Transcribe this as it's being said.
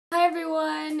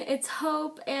it's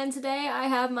Hope, and today I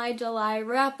have my July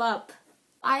wrap-up.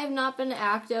 I have not been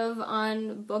active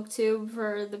on BookTube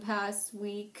for the past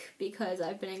week because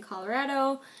I've been in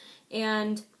Colorado,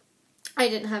 and I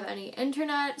didn't have any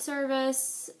internet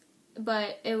service,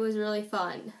 but it was really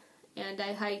fun, and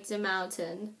I hiked a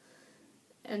mountain,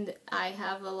 and I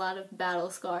have a lot of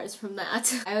battle scars from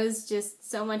that. It was just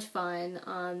so much fun.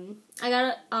 I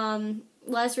got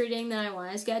less reading than I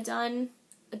wanted to get done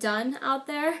out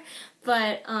there,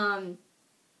 but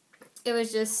it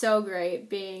was just so great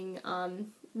being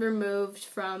removed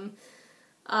from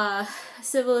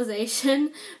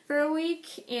civilization for a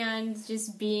week and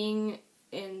just being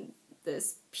in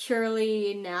this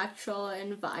purely natural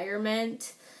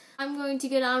environment. I'm going to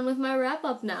get on with my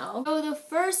wrap-up now. So the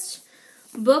first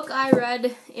book I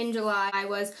read in July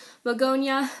was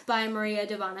Begonia by Maria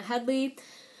Dahvana Headley.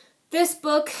 This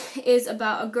book is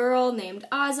about a girl named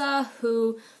Aza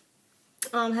who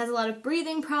has a lot of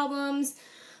breathing problems,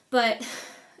 but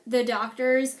the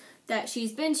doctors that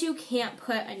she's been to can't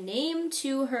put a name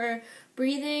to her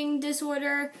breathing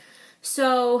disorder,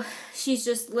 so she's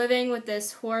just living with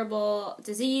this horrible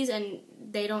disease, and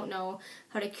they don't know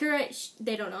how to cure it.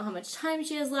 They don't know how much time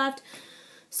she has left.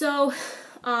 So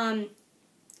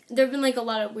there have been a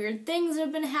lot of weird things that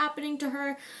have been happening to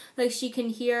her. Like, she can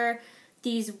hear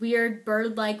these weird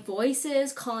bird-like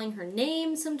voices calling her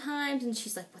name sometimes, and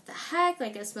she's like, what the heck?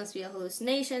 This must be a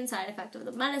hallucination, side effect of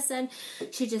the medicine.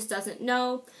 She just doesn't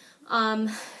know.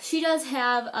 She does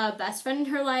have a best friend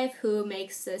in her life who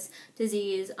makes this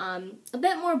disease a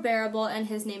bit more bearable, and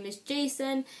his name is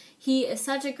Jason. He is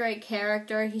such a great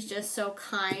character. He's just so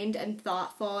kind and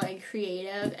thoughtful and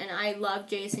creative, and I love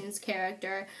Jason's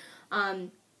character.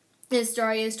 His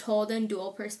story is told in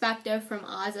dual perspective, from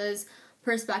Aza's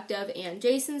perspective and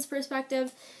Jason's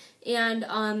perspective, and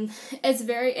it's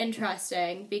very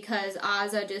interesting because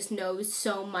Aza just knows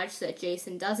so much that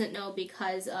Jason doesn't know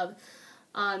because of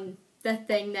the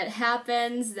thing that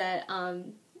happens that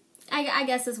I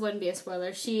guess this wouldn't be a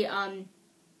spoiler. She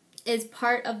is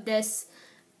part of this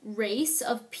race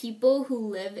of people who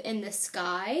live in the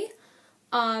sky,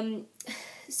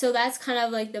 so that's kind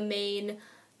of the main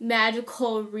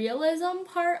magical realism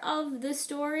part of the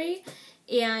story.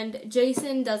 And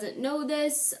Jason doesn't know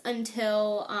this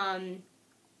until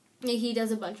he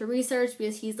does a bunch of research,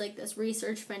 because he's this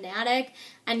research fanatic,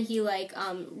 and he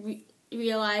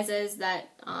realizes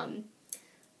that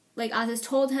Aza's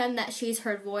told him that she's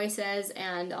heard voices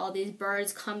and all these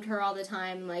birds come to her all the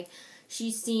time.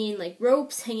 She's seen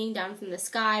ropes hanging down from the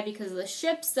sky because of the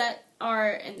ships that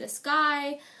are in the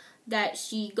sky that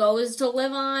she goes to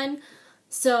live on.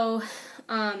 So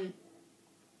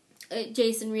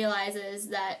Jason realizes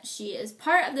that she is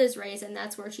part of this race, and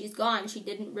that's where she's gone. She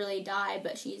didn't really die,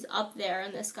 but she's up there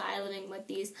in the sky living with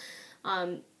these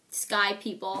sky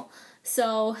people.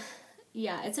 So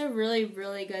yeah, it's a really,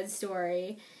 really good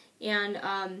story, and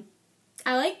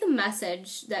I like the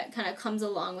message that kind of comes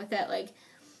along with it.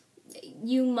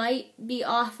 You might be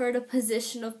offered a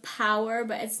position of power,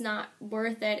 but it's not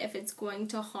worth it if it's going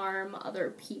to harm other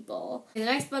people. The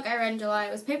next book I read in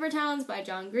July was Paper Towns by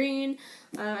John Green.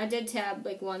 I did tab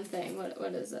one thing.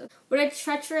 What is it? What a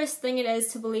treacherous thing it is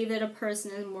to believe that a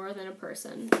person is more than a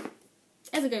person.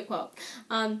 That's a good quote.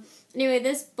 Anyway,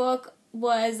 this book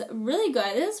was really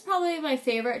good. This is probably my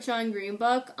favorite John Green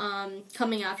book,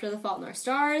 coming after The Fault in Our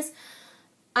Stars.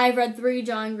 I've read 3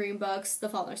 John Green books: The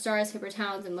Fault in Our Stars, Paper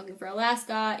Towns, and Looking for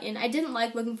Alaska, and I didn't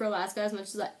like Looking for Alaska as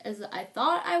much as I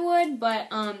thought I would, but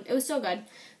it was still good.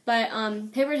 But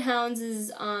Paper Towns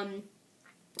is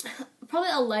probably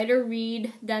a lighter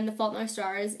read than The Fault in Our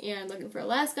Stars and Looking for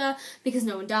Alaska, because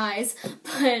no one dies,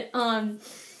 but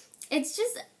it's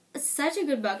just such a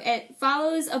good book. It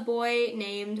follows a boy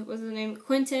named, what's his name,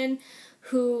 Quentin,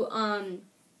 who kind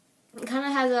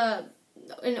of has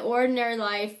an ordinary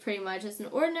life, pretty much. It's an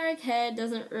ordinary kid,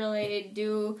 doesn't really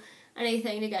do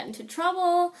anything to get into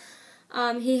trouble.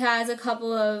 He has a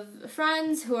couple of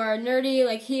friends who are nerdy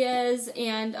like he is,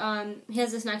 and he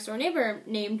has this next door neighbor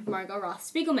named Margot Roth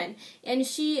Spiegelman, and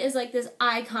she is this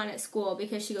icon at school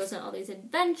because she goes on all these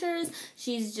adventures.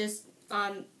 She's just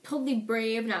totally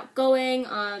brave and outgoing,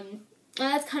 and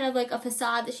that's kind of a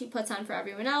facade that she puts on for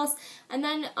everyone else. And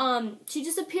then she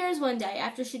just appears one day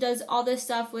after she does all this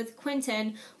stuff with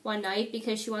Quentin one night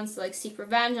because she wants to seek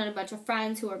revenge on a bunch of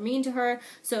friends who are mean to her.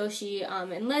 So she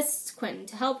enlists Quentin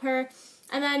to help her.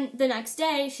 And then the next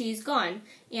day, she's gone,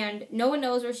 and no one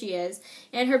knows where she is.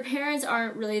 And her parents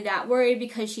aren't really that worried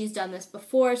because she's done this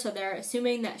before, so they're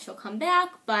assuming that she'll come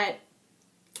back. But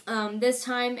this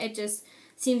time, it just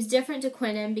seems different to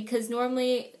Quentin, because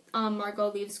normally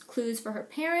Margot leaves clues for her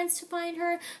parents to find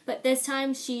her, but this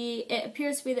time it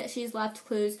appears to be that she's left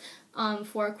clues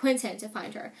for Quentin to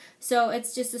find her. So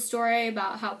it's just a story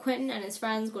about how Quentin and his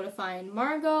friends go to find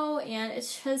Margot, and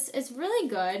it's really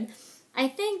good. I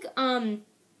think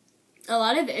a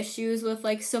lot of issues with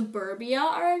like suburbia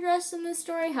are addressed in this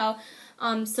story, how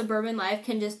suburban life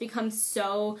can just become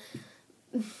so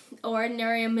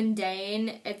ordinary and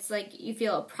mundane. It's like you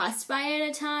feel oppressed by it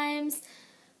at times.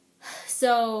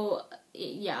 So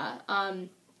yeah, I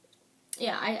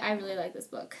really like this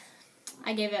book.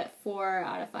 I gave it 4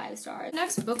 out of 5 stars. The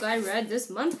next book I read this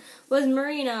month was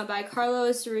Marina by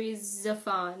Carlos Ruiz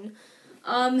Zafón.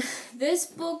 This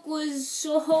book was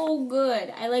so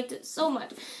good. I liked it so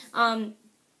much.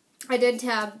 I did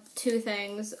tab 2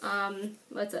 things.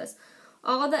 What's this?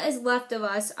 All that is left of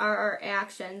us are our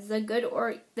actions, the good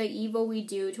or the evil we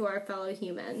do to our fellow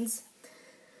humans.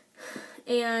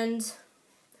 And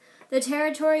the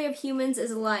territory of humans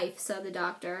is life, said the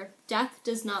doctor. Death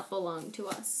does not belong to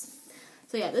us.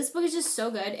 So yeah, this book is just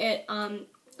so good. It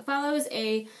follows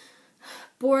a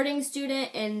boarding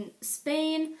student in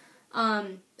Spain, a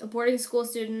boarding school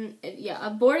student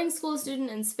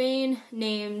in Spain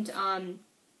named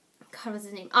what's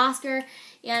his name? Oscar.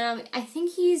 And I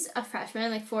think he's a freshman,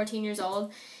 like 14 years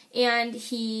old, and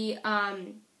he's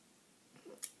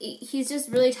just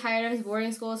really tired of his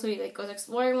boarding school, so he like goes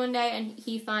exploring one day, and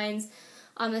he finds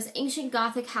this ancient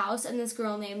Gothic house, and this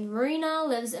girl named Marina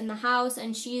lives in the house,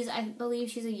 and I believe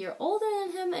she's a year older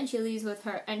than him, and she lives with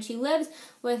her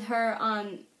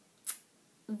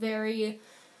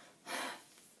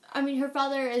her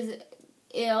father is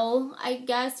ill, I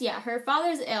guess. Yeah, her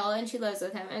father's ill, and she lives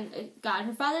with him, and God,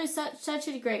 her father is such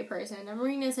a great person, and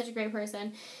Marina is such a great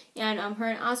person, and her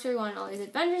and Oscar go on all these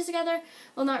adventures together.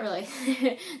 Well, not really.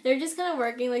 They're just kind of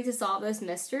working, like, to solve this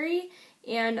mystery,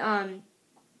 and,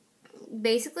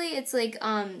 basically, it's like,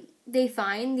 they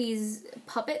find these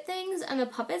puppet things, and the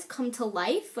puppets come to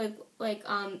life, kind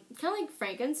of like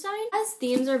Frankenstein. As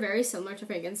themes are very similar to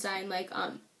Frankenstein, like,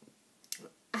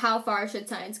 how far should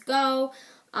science go?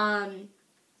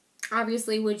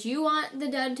 Obviously, would you want the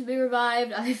dead to be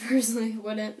revived? I personally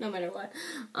wouldn't, no matter what.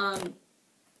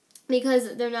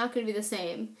 Because they're not going to be the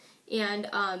same. And,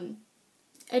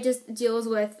 it just deals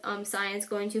with, science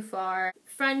going too far.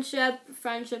 Friendship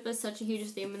is such a huge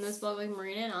theme in this book. Like,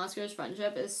 Marina and Oscar's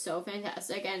friendship is so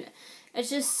fantastic. And it's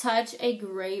just such a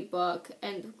great book.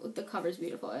 And the cover's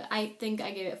beautiful. I think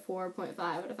I gave it 4.5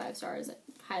 out of 5 stars. I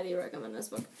highly recommend this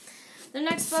book. The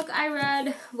next book I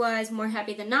read was More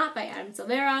Happy Than Not by Adam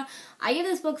Silvera. I gave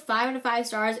this book 5 out of 5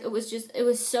 stars. It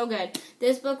was so good.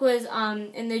 This book was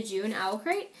in the June Owl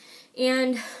Crate,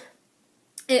 and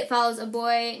it follows a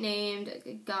boy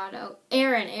named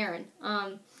Aaron.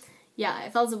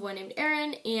 It follows a boy named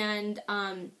Aaron,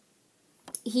 and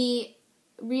he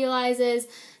realizes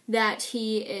that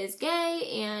he is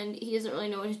gay, and he doesn't really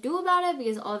know what to do about it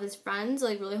because all of his friends are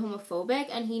like really homophobic,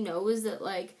 and he knows that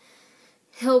like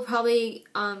he'll probably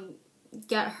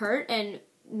get hurt in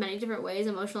many different ways,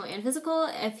 emotional and physical,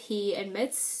 if he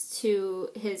admits to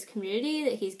his community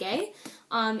that he's gay.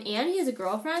 And he has a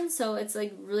girlfriend, so it's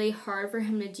like really hard for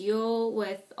him to deal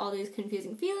with all these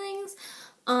confusing feelings.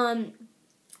 And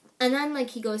then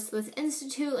like he goes to this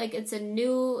institute, like it's a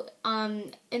new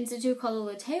institute called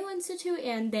the Lateo Institute,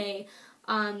 and they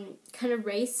kind of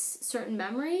erase certain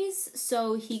memories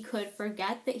so he could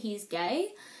forget that he's gay.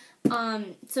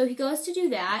 So he goes to do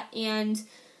that, and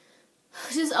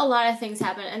just a lot of things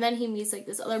happen, and then he meets, like,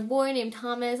 this other boy named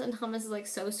Thomas, and Thomas is, like,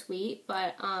 so sweet,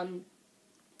 but,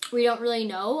 we don't really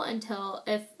know until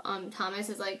if, Thomas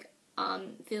is, like,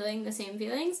 feeling the same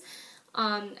feelings,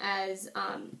 as,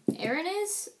 Aaron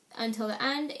is, until the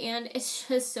end, and it's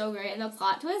just so great, and the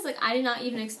plot twist, like, I did not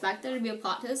even expect there to be a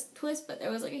plot twist, but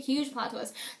there was, like, a huge plot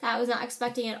twist that I was not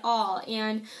expecting at all,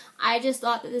 and I just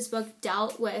thought that this book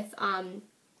dealt with,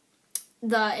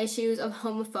 the issues of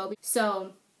homophobia.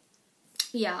 So,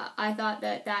 yeah, I thought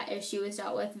that issue was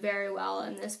dealt with very well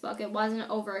in this book. It wasn't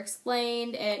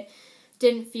over-explained. It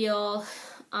didn't feel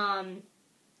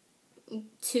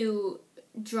too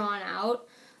drawn out.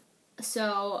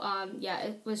 So,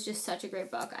 it was just such a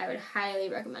great book. I would highly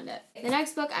recommend it. The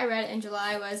next book I read in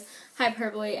July was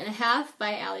Hyperbole and a Half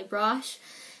by Ali Brosh.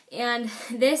 And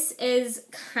this is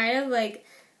kind of like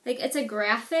it's a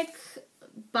graphic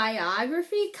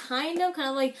biography, kind of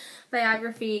like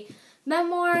biography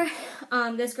memoir.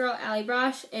 This girl, Ali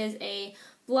Brosh, is a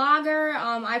blogger.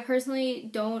 I personally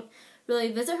don't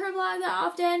really visit her blog that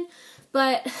often,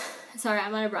 but sorry,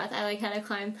 I'm out of breath. I had to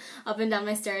climb up and down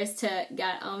my stairs to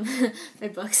get my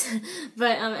books.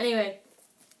 But anyway,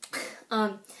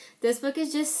 This book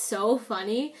is just so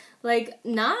funny. Like,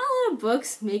 not a lot of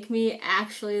books make me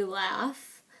actually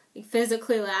laugh, like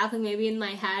physically laugh. Like, maybe in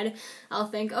my head I'll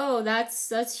think, oh,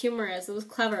 that's humorous, it was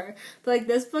clever. But like,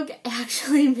 this book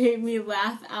actually made me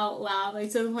laugh out loud,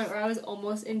 like to the point where I was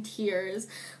almost in tears.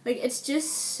 Like, it's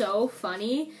just so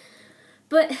funny.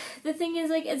 But the thing is,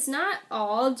 like, it's not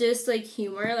all just, like,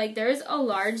 humor. Like, there's a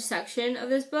large section of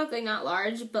this book, like, not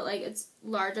large, but, like, it's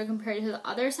larger compared to the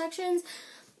other sections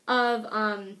of,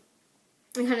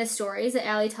 kind of stories that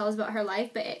Allie tells about her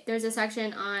life. But there's a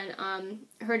section on,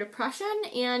 her depression,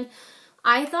 and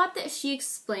I thought that she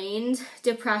explained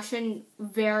depression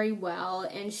very well,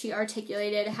 and she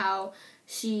articulated how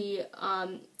she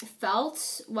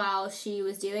felt while she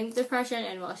was dealing with depression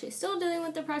and while she's still dealing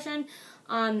with depression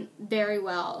very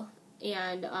well.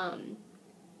 And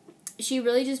she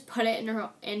really just put it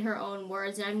in her own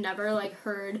words, and I've never like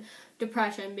heard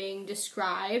depression being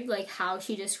described like how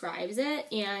she describes it.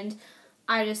 And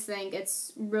I just think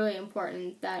it's really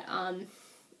important that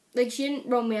like, she didn't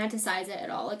romanticize it at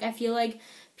all. Like, I feel like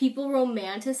people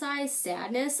romanticize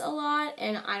sadness a lot,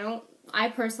 and I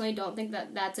personally don't think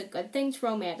that that's a good thing to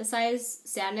romanticize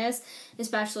sadness,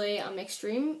 especially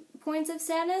extreme points of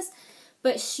sadness.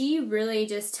 But she really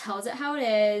just tells it how it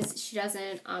is. She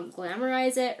doesn't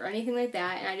glamorize it or anything like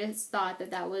that, and I just thought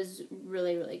that that was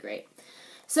really, really great.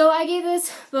 So I gave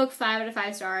this book 5 out of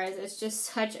 5 stars. It's just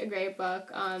such a great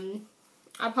book.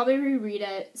 I'll probably reread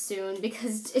it soon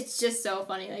because it's just so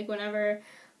funny. Like, whenever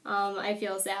I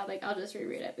feel sad, like, I'll just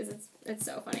reread it because it's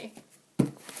so funny.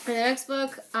 And the next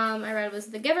book I read was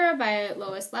The Giver by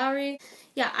Lois Lowry.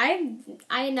 Yeah, I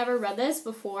had never read this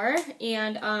before,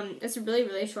 and it's a really,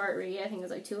 really short read. I think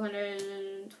it's like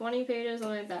 220 pages,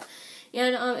 something like that.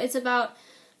 And it's about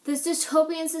this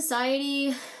dystopian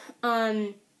society,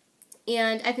 and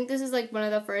I think this is like one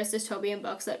of the first dystopian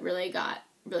books that really got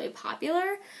really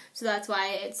popular, so that's why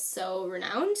it's so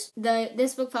renowned.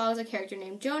 This book follows a character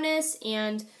named Jonas,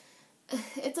 and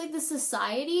it's like the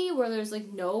society where there's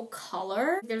like no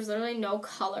color. There's literally no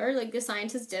color. Like, the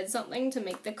scientists did something to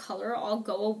make the color all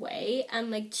go away, and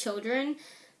like children,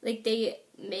 like they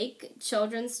make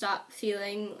children stop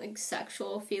feeling like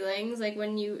sexual feelings. Like,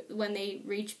 when they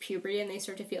reach puberty and they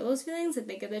start to feel those feelings, like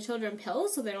they give the children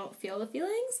pills so they don't feel the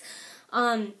feelings.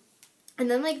 And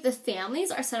then, like, the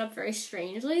families are set up very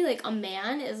strangely. Like, a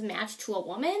man is matched to a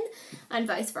woman and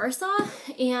vice versa.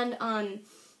 And,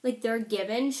 like, they're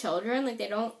given children. Like, they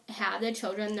don't have the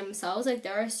children themselves. Like,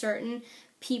 there are certain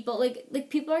people, like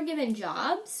people are given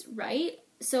jobs, right?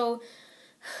 So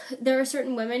there are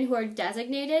certain women who are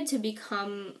designated to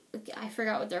become, I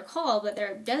forgot what they're called, but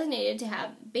they're designated to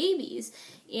have babies.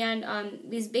 And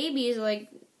these babies are, like,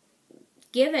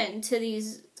 given to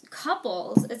these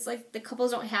couples. It's like the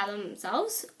couples don't have them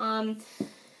themselves.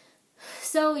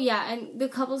 So yeah, and the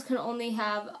couples can only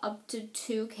have up to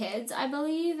 2 kids, I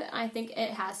believe. I think it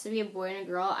has to be a boy and a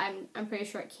girl. I'm pretty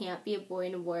sure it can't be a boy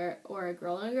and a boy or a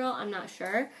girl and a girl. I'm not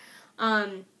sure.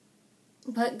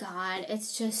 But God,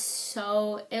 it's just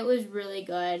it was really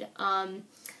good.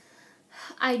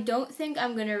 I don't think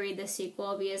I'm gonna read the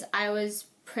sequel because I was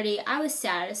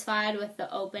satisfied with the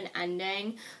open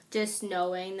ending, just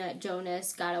knowing that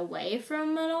Jonas got away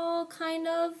from it all, kind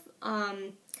of.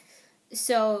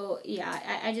 So,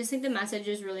 yeah, I just think the message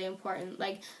is really important.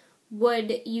 Like,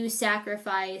 would you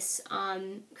sacrifice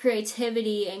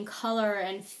creativity and color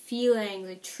and feelings,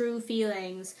 like true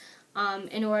feelings,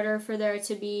 in order for there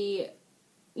to be,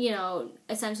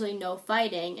 essentially no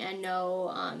fighting and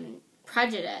no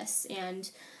prejudice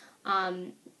and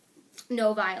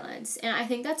no violence? And I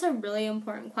think that's a really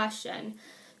important question.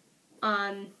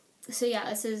 So yeah,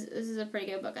 this is a pretty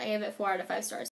good book. I gave it 4 out of 5 stars.